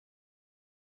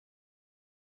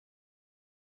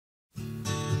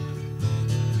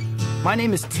My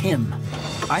name is Tim.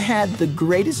 I had the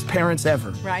greatest parents ever.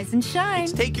 Rise and shine.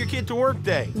 It's take your kid to work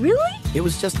day. Really? It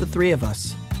was just the three of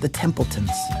us, the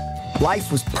Templetons.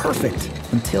 Life was perfect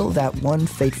until that one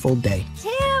fateful day.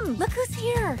 Tim, look who's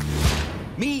here.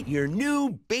 Meet your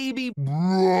new baby brother.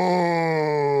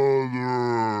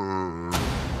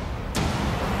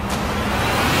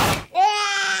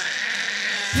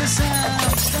 Yes,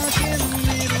 I'm stuck in the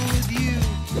middle with you.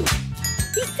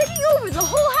 He's taking over the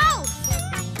whole house.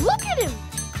 Look at him.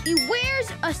 He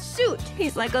wears a suit.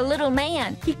 He's like a little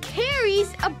man. He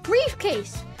carries a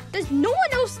briefcase. Does no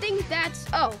one else think that's,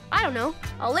 oh, I don't know,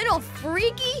 a little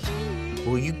freaky?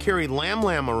 Well, you carried Lamb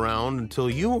around until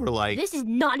you were like... This is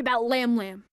not about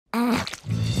Lamb.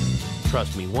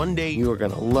 Trust me, one day you are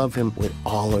gonna love him with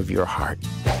all of your heart.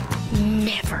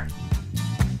 Never.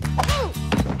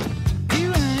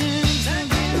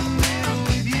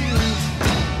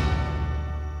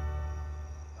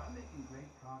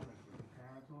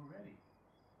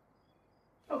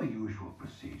 The usual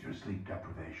procedure, sleep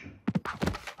deprivation,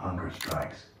 hunger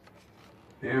strikes.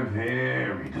 They're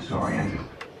very disoriented.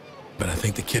 But I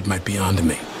think the kid might be onto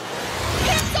me.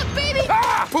 Hands up, baby!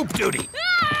 Ah! Poop duty!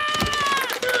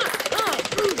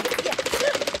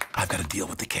 I've got to deal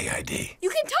with the KID.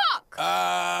 You can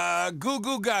talk! Goo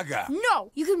goo gaga.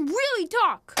 No, you can really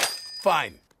talk.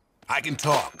 Fine. I can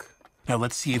talk. Now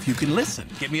let's see if you can listen.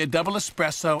 Get me a double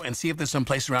espresso and see if there's some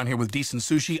place around here with decent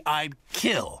sushi. I'd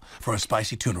kill for a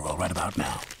spicy tuna roll right about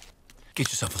now. Get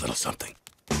yourself a little something.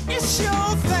 It's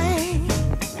your thing.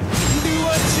 Do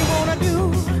what you wanna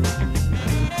do.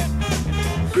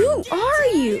 Who are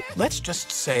you? Let's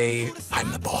just say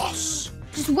I'm the boss.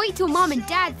 Just wait till Mom and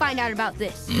Dad find out about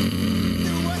this.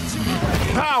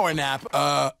 Power nap.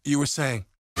 You were saying?